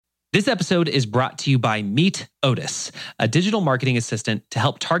This episode is brought to you by Meet Otis, a digital marketing assistant to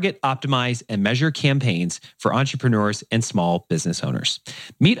help target, optimize, and measure campaigns for entrepreneurs and small business owners.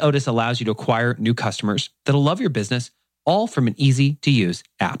 Meet Otis allows you to acquire new customers that'll love your business, all from an easy-to-use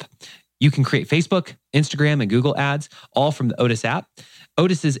app. You can create Facebook, Instagram, and Google ads, all from the Otis app.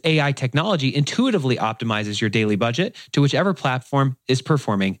 Otis's AI technology intuitively optimizes your daily budget to whichever platform is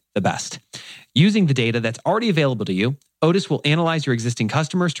performing the best. Using the data that's already available to you, Otis will analyze your existing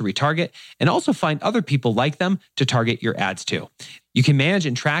customers to retarget and also find other people like them to target your ads to. You can manage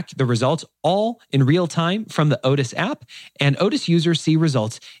and track the results all in real time from the Otis app, and Otis users see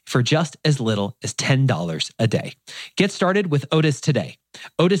results for just as little as $10 a day. Get started with Otis today.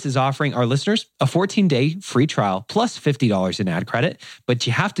 Otis is offering our listeners a 14-day free trial plus $50 in ad credit, but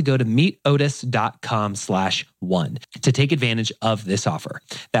you have to go to meetotis.com/one to take advantage of this offer.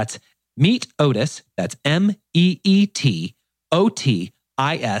 That's Meet Otis, that's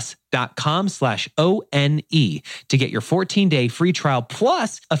MEETOTIS.com/ONE to get your 14-day free trial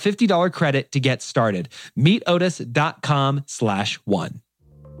plus a $50 credit to get started. MEETOTIS.com/one.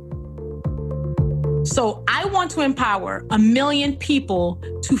 So I want to empower 1 million people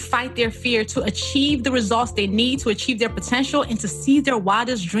to fight their fear, to achieve the results they need, to achieve their potential, and to see their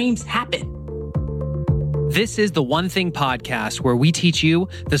wildest dreams happen. This is the One Thing podcast, where we teach you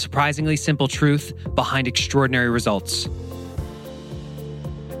the surprisingly simple truth behind extraordinary results.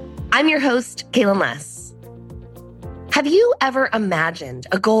 I'm your host, Kaylin Less. Have you ever imagined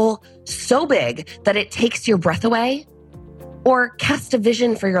a goal so big that it takes your breath away? Or cast a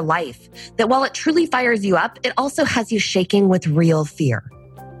vision for your life that while it truly fires you up, it also has you shaking with real fear?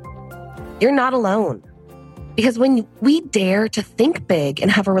 You're not alone. Because when we dare to think big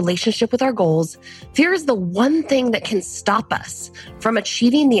and have a relationship with our goals, fear is the one thing that can stop us from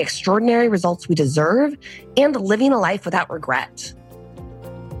achieving the extraordinary results we deserve and living a life without regret.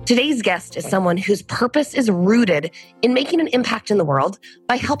 Today's guest is someone whose purpose is rooted in making an impact in the world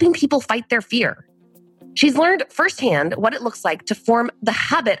by helping people fight their fear. She's learned firsthand what it looks like to form the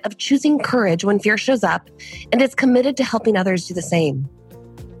habit of choosing courage when fear shows up and is committed to helping others do the same.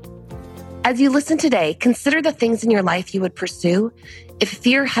 As you listen today, consider the things in your life you would pursue if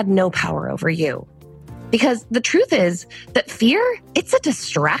fear had no power over you. Because the truth is that fear, it's a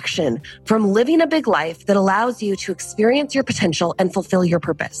distraction from living a big life that allows you to experience your potential and fulfill your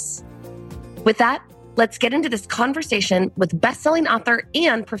purpose. With that, let's get into this conversation with best-selling author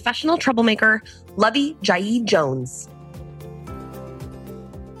and professional troublemaker, Lovey Jaid Jones.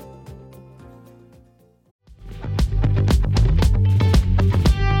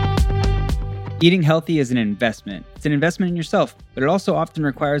 Eating healthy is an investment. It's an investment in yourself, but it also often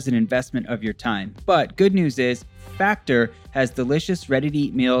requires an investment of your time. But good news is, Factor has delicious,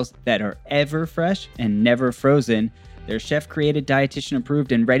 ready-to-eat meals that are ever fresh and never frozen. They're chef-created,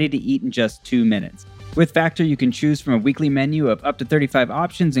 dietitian-approved, and ready to eat in just 2 minutes. With Factor, you can choose from a weekly menu of up to 35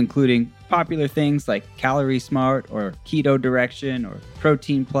 options, including popular things like Calorie Smart or Keto Direction or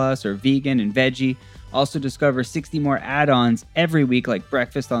Protein Plus or Vegan and Veggie. Also discover 60 more add-ons every week, like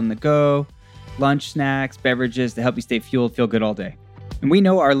breakfast on the go, lunch snacks, beverages to help you stay fueled, feel good all day. And we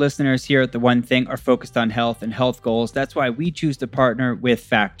know our listeners here at The One Thing are focused on health and health goals. That's why we choose to partner with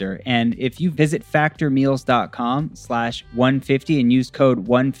Factor. And if you visit factormeals.com/150 and use code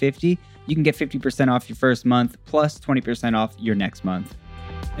 150, you can get 50% off your first month plus 20% off your next month.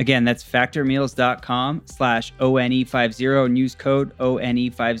 Again, that's factormeals.com/ONE50 and use code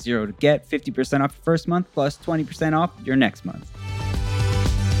ONE50 to get 50% off your first month plus 20% off your next month.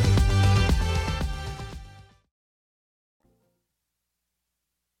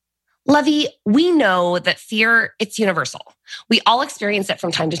 Lovey, we know that fear, it's universal. We all experience it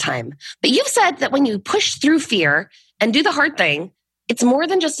from time to time. But you've said that when you push through fear and do the hard thing, it's more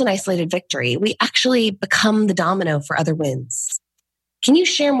than just an isolated victory. We actually become the domino for other wins. Can you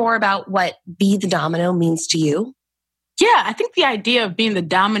share more about what be the domino means to you? Yeah, I think the idea of being the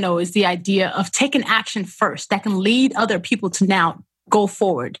domino is the idea of taking action first that can lead other people to now go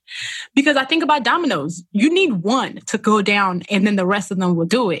forward. Because I think about dominoes, you need one to go down and then the rest of them will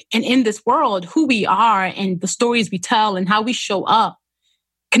do it. And in this world, who we are and the stories we tell and how we show up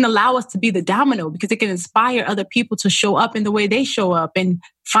can allow us to be the domino because it can inspire other people to show up in the way they show up and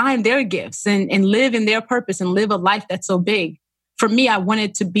find their gifts and live in their purpose and live a life that's so big. For me, I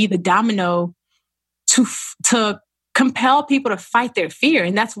wanted to be the domino to compel people to fight their fear.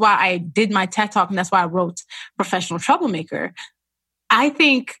 And that's why I did my TED Talk and that's why I wrote Professional Troublemaker. I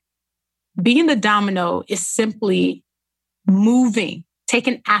think being the domino is simply moving,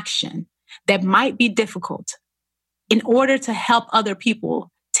 taking action that might be difficult in order to help other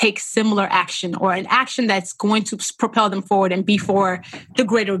people take similar action or an action that's going to propel them forward and be for the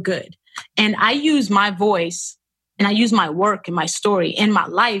greater good. And I use my voice and I use my work and my story and my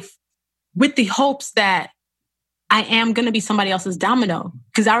life with the hopes that I am going to be somebody else's domino.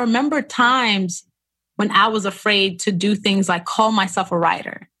 Because I remember times when I was afraid to do things like call myself a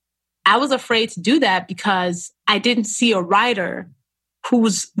writer. I was afraid to do that because I didn't see a writer who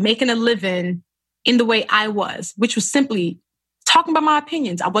was making a living in the way I was, which was simply talking about my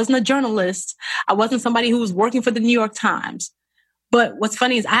opinions. I wasn't a journalist. I wasn't somebody who was working for the New York Times. But what's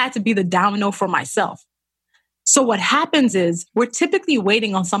funny is I had to be the domino for myself. So what happens is we're typically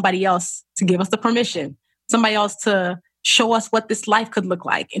waiting on somebody else to give us the permission, somebody else to show us what this life could look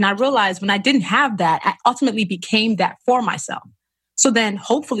like. And I realized when I didn't have that, I ultimately became that for myself. So then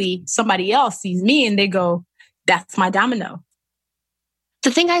hopefully somebody else sees me and they go, that's my domino.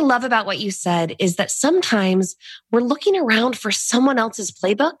 The thing I love about what you said is that sometimes we're looking around for someone else's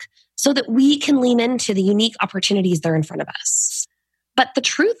playbook so that we can lean into the unique opportunities that are in front of us. But the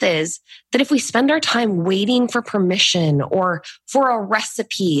truth is that if we spend our time waiting for permission or for a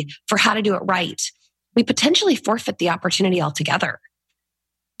recipe for how to do it right, we potentially forfeit the opportunity altogether.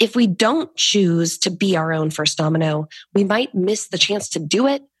 If we don't choose to be our own first domino, we might miss the chance to do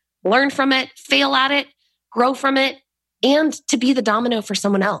it, learn from it, fail at it, grow from it, and to be the domino for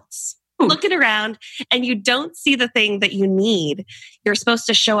someone else. Looking around and you don't see the thing that you need, you're supposed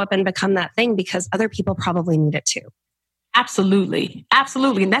to show up and become that thing because other people probably need it too. Absolutely.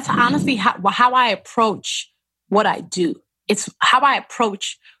 Absolutely. And that's honestly how I approach what I do. It's how I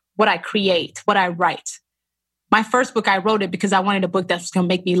approach what I create, what I write. My first book, I wrote it because I wanted a book that was going to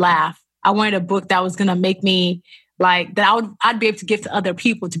make me laugh. I wanted a book that was going to make me like, that I'd be able to give to other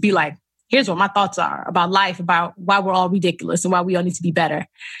people to be like, here's what my thoughts are about life, about why we're all ridiculous and why we all need to be better.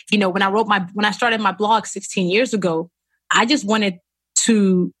 You know, when I started my blog 16 years ago, I just wanted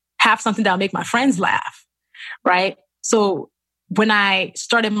to have something that'll make my friends laugh. Right. So when I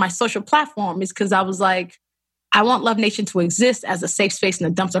started my social platform, it's because I was like, I want Love Nation to exist as a safe space in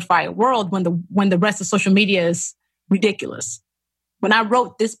a dumpster fire world when the rest of social media is ridiculous. When I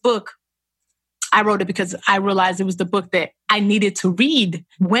wrote this book, I wrote it because I realized it was the book that I needed to read.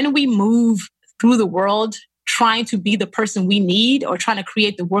 When we move through the world trying to be the person we need or trying to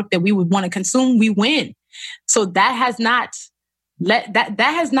create the work that we would want to consume, we win. So that has not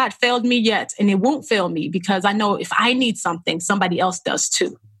failed me yet, and it won't fail me because I know if I need something, somebody else does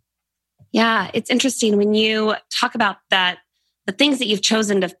too. Yeah, it's interesting when you talk about that, the things that you've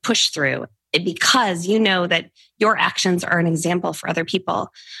chosen to push through because you know that your actions are an example for other people.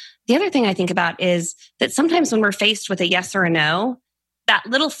 The other thing I think about is that sometimes when we're faced with a yes or a no, that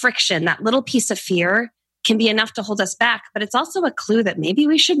little friction, that little piece of fear can be enough to hold us back, but it's also a clue that maybe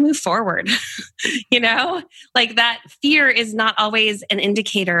we should move forward. You know, like that fear is not always an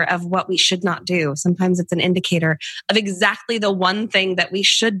indicator of what we should not do. Sometimes it's an indicator of exactly the one thing that we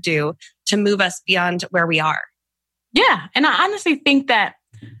should do to move us beyond where we are. Yeah. And I honestly think that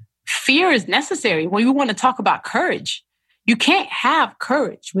fear is necessary when we want to talk about courage. You can't have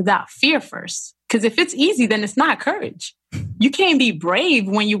courage without fear first. Because if it's easy, then it's not courage. You can't be brave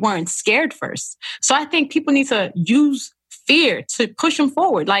when you weren't scared first. So I think people need to use fear to push them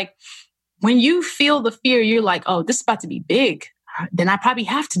forward. Like when you feel the fear, you're like, oh, this is about to be big. Then I probably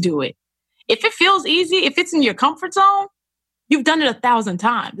have to do it. If it feels easy, if it's in your comfort zone, you've done it 1,000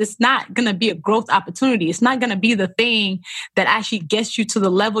 times. It's not going to be a growth opportunity. It's not going to be the thing that actually gets you to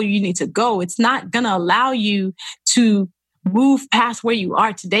the level you need to go. It's not going to allow you to move past where you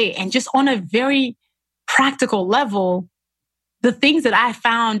are today. And just on a very practical level, the things that I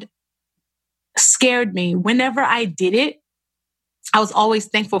found scared me, whenever I did it, I was always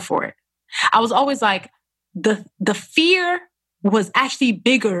thankful for it. I was always like, the fear was actually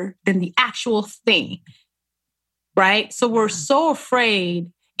bigger than the actual thing, right? So we're so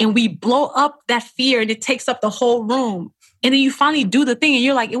afraid and we blow up that fear and it takes up the whole room. And then you finally do the thing and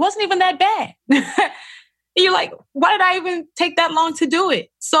you're like, it wasn't even that bad. You're like, why did I even take that long to do it?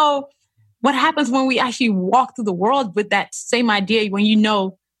 So what happens when we actually walk through the world with that same idea when you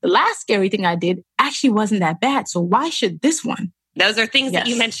know the last scary thing I did actually wasn't that bad. So why should this one? Those are things that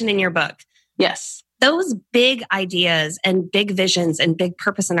you mentioned in your book. Yes. Those big ideas and big visions and big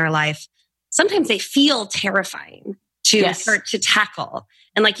purpose in our life, sometimes they feel terrifying to start to tackle.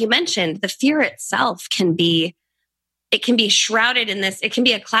 And like you mentioned, the fear itself can be shrouded in this. It can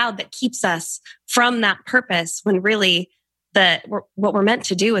be a cloud that keeps us from that purpose when really what we're meant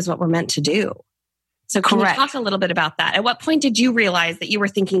to do is what we're meant to do. So can you talk a little bit about that? At what point did you realize that you were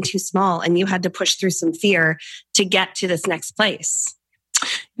thinking too small and you had to push through some fear to get to this next place?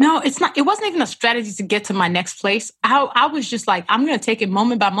 No, it's not. It wasn't even a strategy to get to my next place. I was just like, I'm going to take it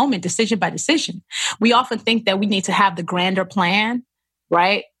moment by moment, decision by decision. We often think that we need to have the grander plan,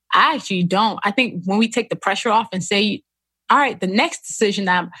 right? I actually don't. I think when we take the pressure off and say, all right, the next decision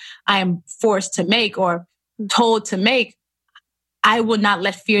that I am forced to make or told to make, I will not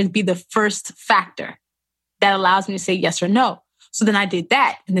let fear be the first factor that allows me to say yes or no. So then I did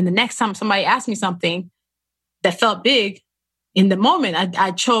that. And then the next time somebody asked me something that felt big, in the moment,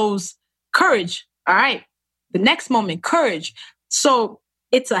 I chose courage. All right. The next moment, courage. So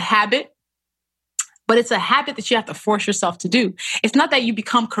it's a habit, but it's a habit that you have to force yourself to do. It's not that you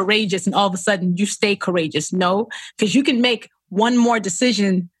become courageous and all of a sudden you stay courageous. No, because you can make one more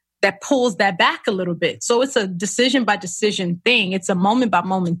decision that pulls that back a little bit. So it's a decision by decision thing. It's a moment by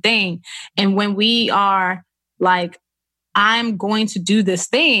moment thing. And when we are like, I'm going to do this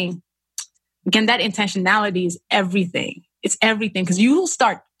thing, again, that intentionality is everything. It's everything, because you'll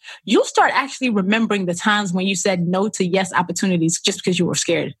start actually remembering the times when you said no to yes opportunities just because you were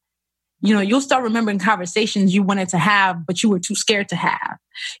scared. You'll start remembering conversations you wanted to have, but you were too scared to have.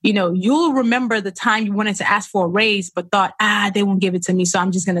 You'll remember the time you wanted to ask for a raise, but thought, they won't give it to me, so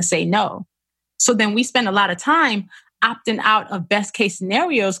I'm just going to say no. So then we spend a lot of time opting out of best case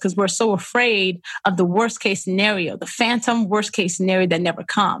scenarios because we're so afraid of the worst case scenario, the phantom worst case scenario that never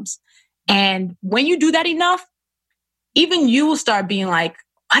comes. And when you do that enough, even you will start being like,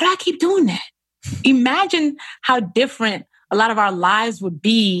 why do I keep doing that? Imagine how different a lot of our lives would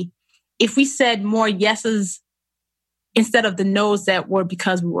be if we said more yeses instead of the no's that were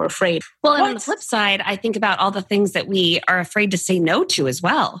because we were afraid. Well, and on the flip side, I think about all the things that we are afraid to say no to as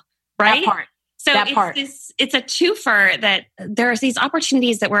well, right? That part. So it's a twofer that there's these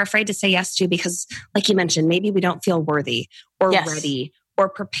opportunities that we're afraid to say yes to because, like you mentioned, maybe we don't feel worthy or ready or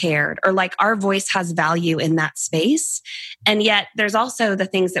prepared, or like our voice has value in that space. And yet there's also the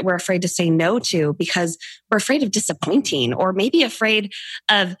things that we're afraid to say no to because we're afraid of disappointing or maybe afraid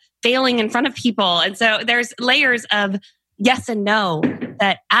of failing in front of people. And so there's layers of yes and no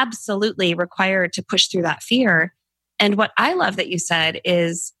that absolutely require to push through that fear. And what I love that you said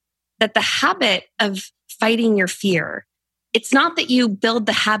is that the habit of fighting your fear, it's not that you build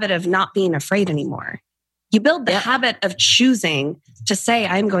the habit of not being afraid anymore. You build the habit of choosing to say,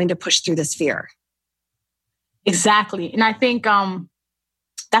 I'm going to push through this fear. Exactly. And I think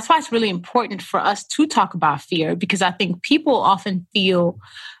that's why it's really important for us to talk about fear, because I think people often feel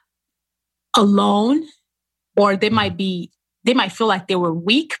alone, or they might feel like they were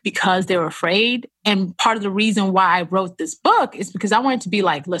weak because they were afraid. And part of the reason why I wrote this book is because I wanted to be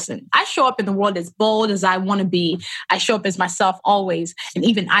like, listen, I show up in the world as bold as I want to be. I show up as myself always. And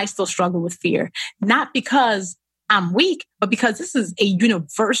even I still struggle with fear, not because I'm weak, but because this is a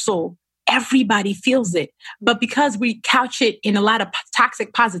universal, everybody feels it. But because we couch it in a lot of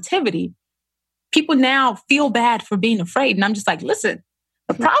toxic positivity, people now feel bad for being afraid. And I'm just like, listen,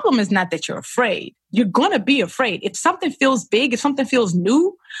 the problem is not that you're afraid. You're going to be afraid. If something feels big, if something feels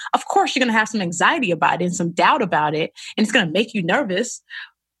new, of course, you're going to have some anxiety about it and some doubt about it. And it's going to make you nervous.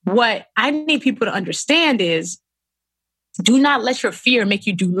 What I need people to understand is do not let your fear make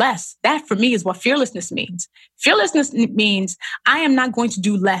you do less. That for me is what fearlessness means. Fearlessness means I am not going to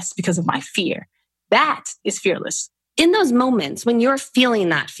do less because of my fear. That is fearless. In those moments when you're feeling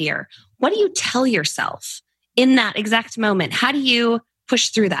that fear, what do you tell yourself in that exact moment? How do you push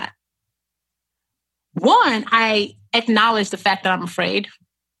through that? One, I acknowledge the fact that I'm afraid.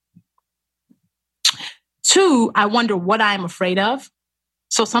 Two, I wonder what I'm afraid of.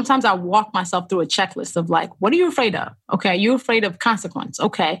 So sometimes I walk myself through a checklist of like, what are you afraid of? Okay, are you afraid of consequence?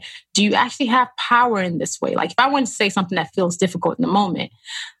 Okay, do you actually have power in this way? Like if I want to say something that feels difficult in the moment,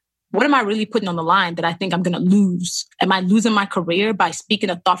 what am I really putting on the line that I think I'm going to lose? Am I losing my career by speaking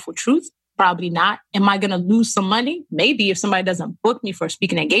a thoughtful truth? Probably not. Am I going to lose some money? Maybe if somebody doesn't book me for a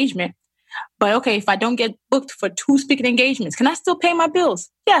speaking engagement. But okay, if I don't get booked for 2 speaking engagements, can I still pay my bills?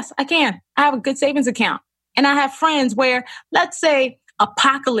 Yes, I can. I have a good savings account. And I have friends where, let's say,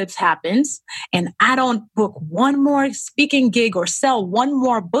 apocalypse happens and I don't book one more speaking gig or sell one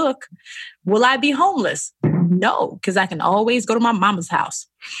more book. Will I be homeless? No, because I can always go to my mama's house.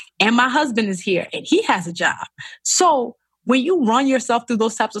 And my husband is here and he has a job. So when you run yourself through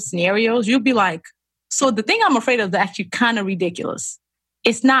those types of scenarios, you'll be like, so the thing I'm afraid of is actually kind of ridiculous.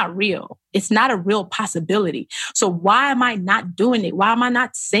 It's not real. It's not a real possibility. So why am I not doing it? Why am I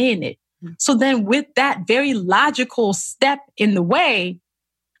not saying it? So then with that very logical step in the way,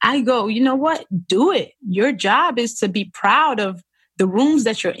 I go, you know what? Do it. Your job is to be proud of the rooms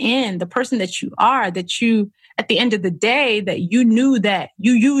that you're in, the person that you are, that you, at the end of the day, that you knew that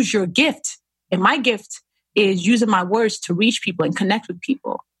you use your gift. And my gift is using my words to reach people and connect with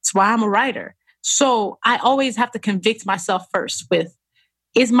people. It's why I'm a writer. So I always have to convict myself first with,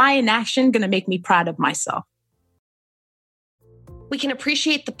 is my inaction going to make me proud of myself? We can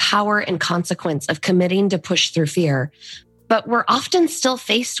appreciate the power and consequence of committing to push through fear, but we're often still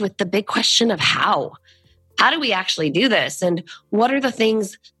faced with the big question of how. How do we actually do this? And what are the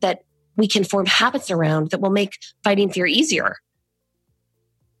things that we can form habits around that will make fighting fear easier?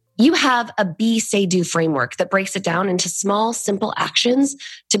 You have a Be, Say, Do framework that breaks it down into small, simple actions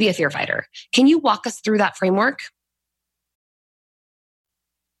to be a fear fighter. Can you walk us through that framework?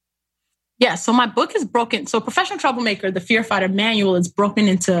 Yeah, so my book is broken. So Professional Troublemaker, the Fear Fighter Manual, is broken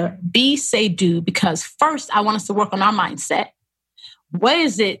into Be, Say, Do, because first I want us to work on our mindset. What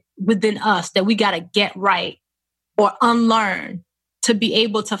is it within us that we got to get right or unlearn to be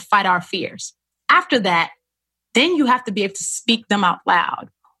able to fight our fears? After that, then you have to be able to speak them out loud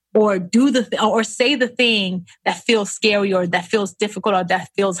or do or say the thing that feels scary or that feels difficult or that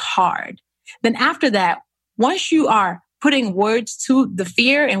feels hard. Then after that, once you are putting words to the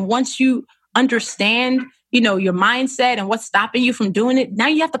fear and once you understand, your mindset and what's stopping you from doing it, now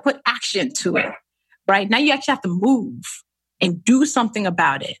you have to put action to it, right? Now you actually have to move and do something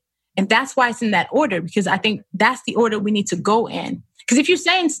about it. And that's why it's in that order, because I think that's the order we need to go in. Because if you're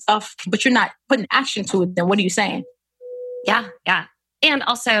saying stuff, but you're not putting action to it, then what are you saying? Yeah. And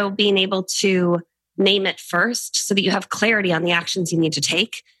also being able to name it first so that you have clarity on the actions you need to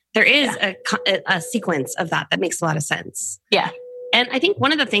take. There is a sequence of that makes a lot of sense. Yeah. And I think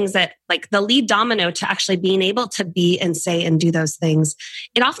one of the things that like the lead domino to actually being able to be and say and do those things,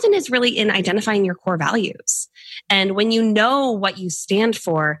 it often is really in identifying your core values. And when you know what you stand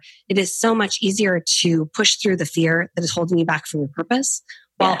for, it is so much easier to push through the fear that is holding you back from your purpose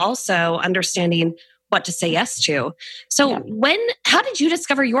while also understanding what to say yes to. So how did you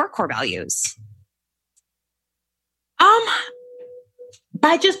discover your core values?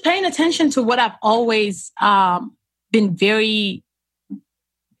 By just paying attention to what I've always what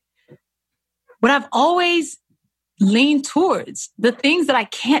I've always leaned towards, the things that I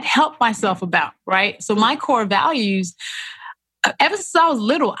can't help myself about, right? So my core values, ever since I was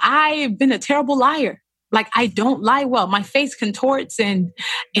little, I've been a terrible liar. Like I don't lie well. My face contorts and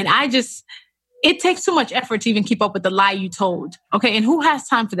it takes too much effort to even keep up with the lie you told. Okay. And who has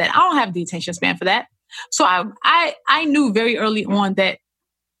time for that? I don't have the attention span for that. So I knew very early on that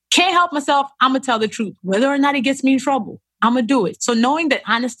can't help myself. I'm going to tell the truth, whether or not it gets me in trouble. I'm going to do it. So knowing that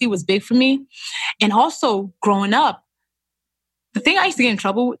honesty was big for me, and also growing up, the thing I used to get in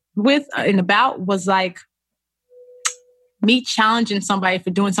trouble with and about was like me challenging somebody for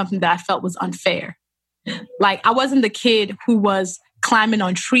doing something that I felt was unfair. Like I wasn't the kid who was climbing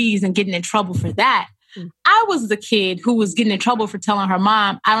on trees and getting in trouble for that. I was the kid who was getting in trouble for telling her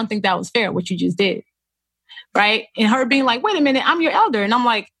mom, I don't think that was fair, what you just did. Right? And her being like, wait a minute, I'm your elder. And I'm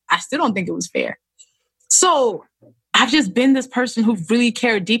like, I still don't think it was fair. So I've just been this person who really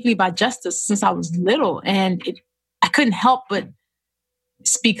cared deeply about justice since I was little. And I couldn't help but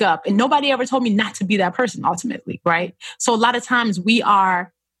speak up. And nobody ever told me not to be that person ultimately, right? So a lot of times we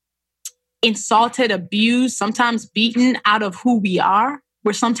are insulted, abused, sometimes beaten out of who we are.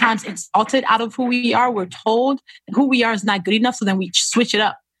 We're sometimes insulted out of who we are. We're told who we are is not good enough. So then we switch it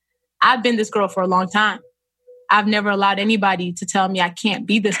up. I've been this girl for a long time. I've never allowed anybody to tell me I can't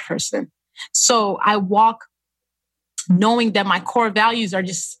be this person. So I walk knowing that my core values are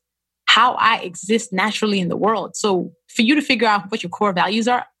just how I exist naturally in the world. So for you to figure out what your core values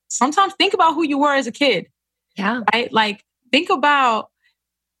are, sometimes think about who you were as a kid. Yeah. Right? Like think about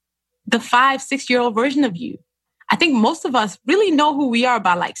the 5-6-year-old version of you. I think most of us really know who we are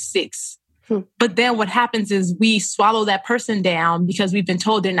by like 6. But then what happens is we swallow that person down because we've been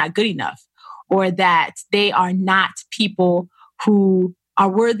told they're not good enough or that they are not people who are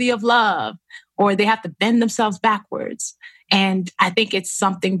worthy of love or they have to bend themselves backwards. And I think it's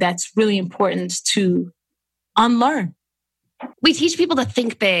something that's really important to unlearn. We teach people to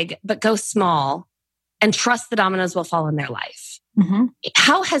think big, but go small and trust the dominoes will fall in their life. Mm-hmm.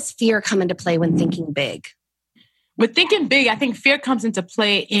 How has fear come into play when thinking big? With thinking big, I think fear comes into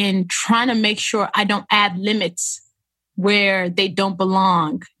play in trying to make sure I don't add limits where they don't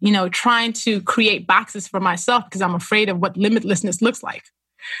belong, trying to create boxes for myself because I'm afraid of what limitlessness looks like.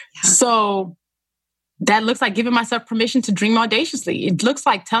 Yeah. So that looks like giving myself permission to dream audaciously. It looks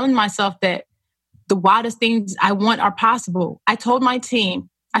like telling myself that the wildest things I want are possible. I told my team,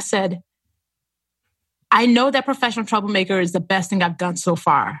 I said, I know that Professional Troublemaker is the best thing I've done so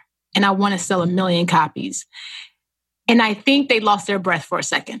far, and I want to sell 1 million copies. And I think they lost their breath for a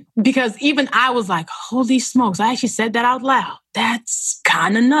second because even I was like, holy smokes, I actually said that out loud. That's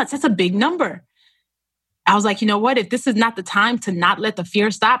kind of nuts. That's a big number. I was like, you know what? If this is not the time to not let the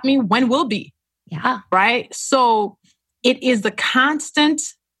fear stop me, when will be? Yeah. Right? So it is the constant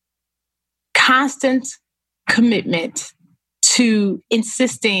commitment to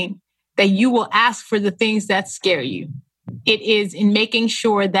insisting that you will ask for the things that scare you. It is in making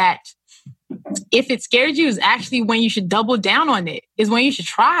sure that if it scared you is actually when you should double down on it, is when you should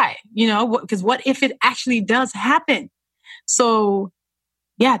try, because what if it actually does happen? So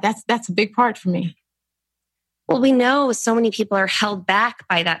yeah, that's a big part for me. Well, we know so many people are held back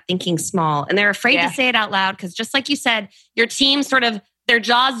by that thinking small, and they're afraid to say it out loud because just like you said, your team sort of, their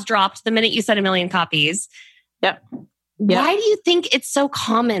jaws dropped the minute you said 1 million copies. Yep. Why do you think it's so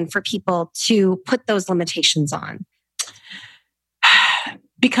common for people to put those limitations on?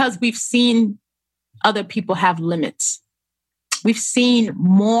 Because we've seen other people have limits. We've seen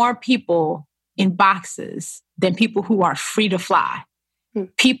more people in boxes than people who are free to fly.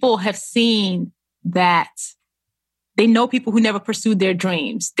 People have seen that they know people who never pursued their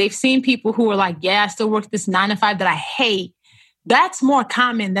dreams. They've seen people who are like, yeah, I still work this 9 to 5 that I hate. That's more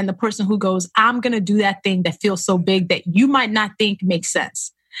common than the person who goes, I'm going to do that thing that feels so big that you might not think makes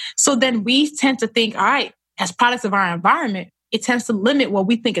sense. So then we tend to think, all right, as products of our environment, it tends to limit what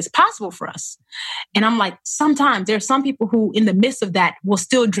we think is possible for us. And I'm like, sometimes there are some people who in the midst of that will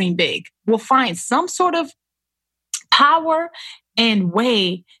still dream big, will find some sort of power and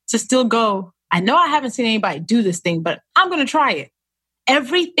way to still go, I know I haven't seen anybody do this thing, but I'm going to try it.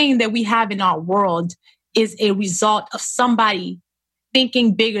 Everything that we have in our world is a result of somebody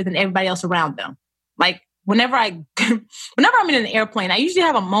thinking bigger than everybody else around them. Like whenever I'm in an airplane, I usually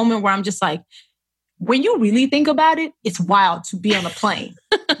have a moment where I'm just like, when you really think about it, it's wild to be on a plane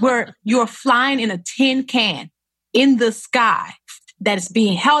where you're flying in a tin can in the sky that is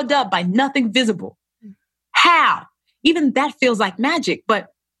being held up by nothing visible. How? Even that feels like magic. But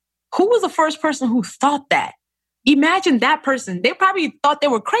who was the first person who thought that? Imagine that person. They probably thought they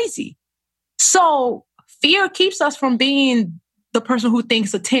were crazy. So fear keeps us from being the person who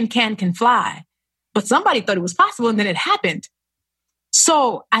thinks a tin can fly. But somebody thought it was possible and then it happened.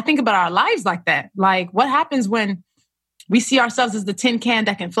 So I think about our lives like that. Like what happens when we see ourselves as the tin can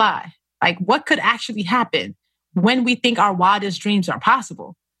that can fly? Like what could actually happen when we think our wildest dreams are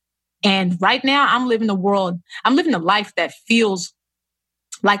possible? And right now I'm living a life that feels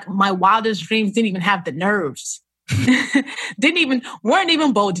like my wildest dreams didn't even have the nerves. weren't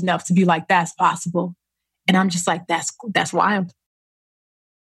even bold enough to be like, that's possible. And I'm just like, that's wild.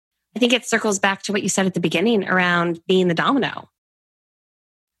 I think it circles back to what you said at the beginning around being the domino.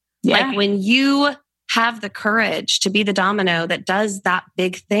 Yeah. Like when you have the courage to be the domino that does that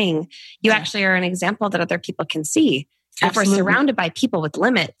big thing, you actually are an example that other people can see. If we're surrounded by people with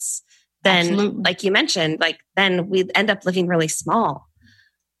limits, then like you mentioned, then we end up living really small.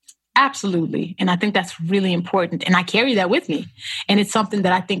 Absolutely. And I think that's really important. And I carry that with me. And it's something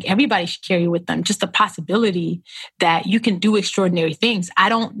that I think everybody should carry with them. Just the possibility that you can do extraordinary things. I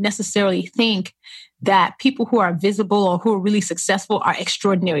don't necessarily think that people who are visible or who are really successful are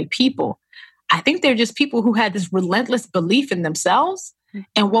extraordinary people. I think they're just people who had this relentless belief in themselves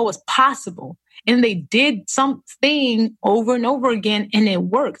and what was possible. And they did something over and over again and it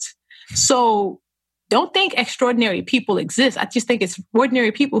worked. So don't think extraordinary people exist. I just think it's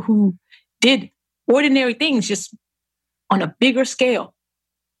ordinary people who did ordinary things just on a bigger scale.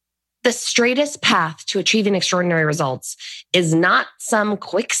 The straightest path to achieving extraordinary results is not some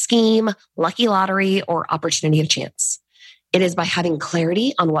quick scheme, lucky lottery, or opportunity of chance. It is by having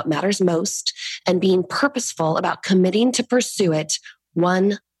clarity on what matters most and being purposeful about committing to pursue it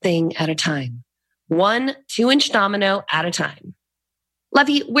one thing at a time. 1 2-inch domino at a time.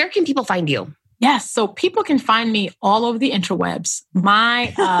 Lovey, where can people find you? Yes. So people can find me all over the interwebs,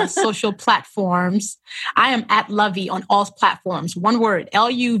 my social platforms. I am at Lovey on all platforms. One word,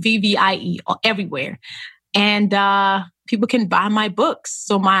 LUVVIE, everywhere. And people can buy my books.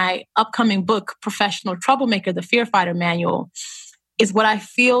 So my upcoming book, Professional Troublemaker, The Fear Fighter Manual, is what I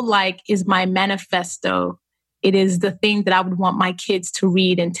feel like is my manifesto. It is the thing that I would want my kids to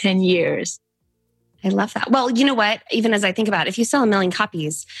read in 10 years. I love that. Well, you know what? Even as I think about it, if you sell 1 million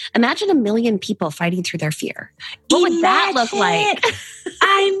copies, imagine 1 million people fighting through their fear. What would that look like?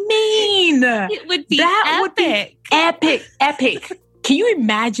 I mean, it would be epic. Epic. Can you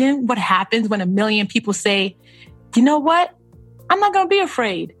imagine what happens when 1 million people say, you know what? I'm not going to be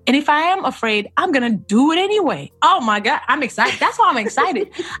afraid. And if I am afraid, I'm going to do it anyway. Oh my God, I'm excited. That's why I'm excited.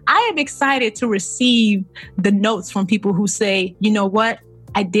 I am excited to receive the notes from people who say, you know what?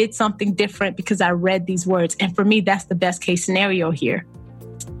 I did something different because I read these words. And for me, that's the best case scenario here.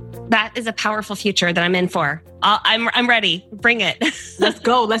 That is a powerful future that I'm in for. I'm ready. Bring it. Let's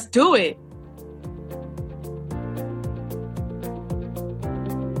go. Let's do it.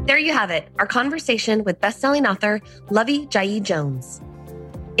 There you have it, our conversation with best-selling author Lovey Jai Jones.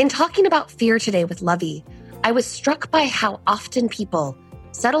 In talking about fear today with Lovey, I was struck by how often people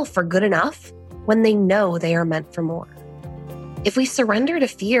settle for good enough when they know they are meant for more. If we surrender to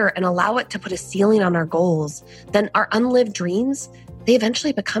fear and allow it to put a ceiling on our goals, then our unlived dreams, they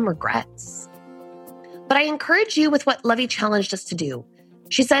eventually become regrets. But I encourage you with what Lovey challenged us to do.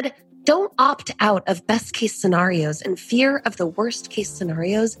 She said, don't opt out of best case scenarios in fear of the worst case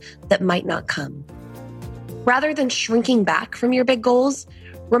scenarios that might not come. Rather than shrinking back from your big goals,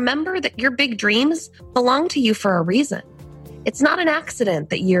 remember that your big dreams belong to you for a reason. It's not an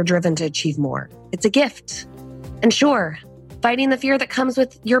accident that you're driven to achieve more. It's a gift. And sure, fighting the fear that comes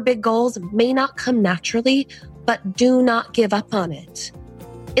with your big goals may not come naturally, but do not give up on it.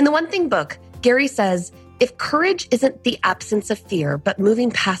 In the One Thing book, Gary says, if courage isn't the absence of fear, but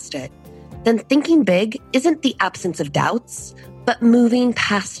moving past it, then thinking big isn't the absence of doubts, but moving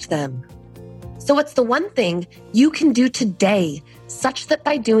past them. So what's the one thing you can do today such that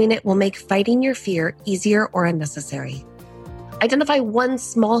by doing it will make fighting your fear easier or unnecessary? Identify one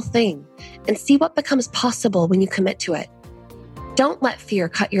small thing and see what becomes possible when you commit to it. Don't let fear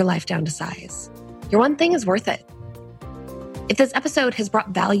cut your life down to size. Your one thing is worth it. If this episode has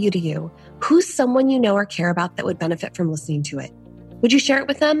brought value to you, who's someone you know or care about that would benefit from listening to it? Would you share it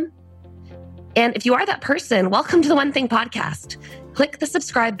with them? And if you are that person, welcome to the One Thing podcast. Click the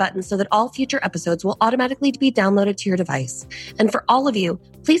subscribe button so that all future episodes will automatically be downloaded to your device. And for all of you,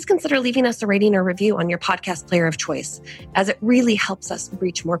 please consider leaving us a rating or review on your podcast player of choice, as it really helps us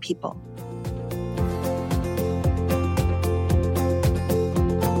reach more people.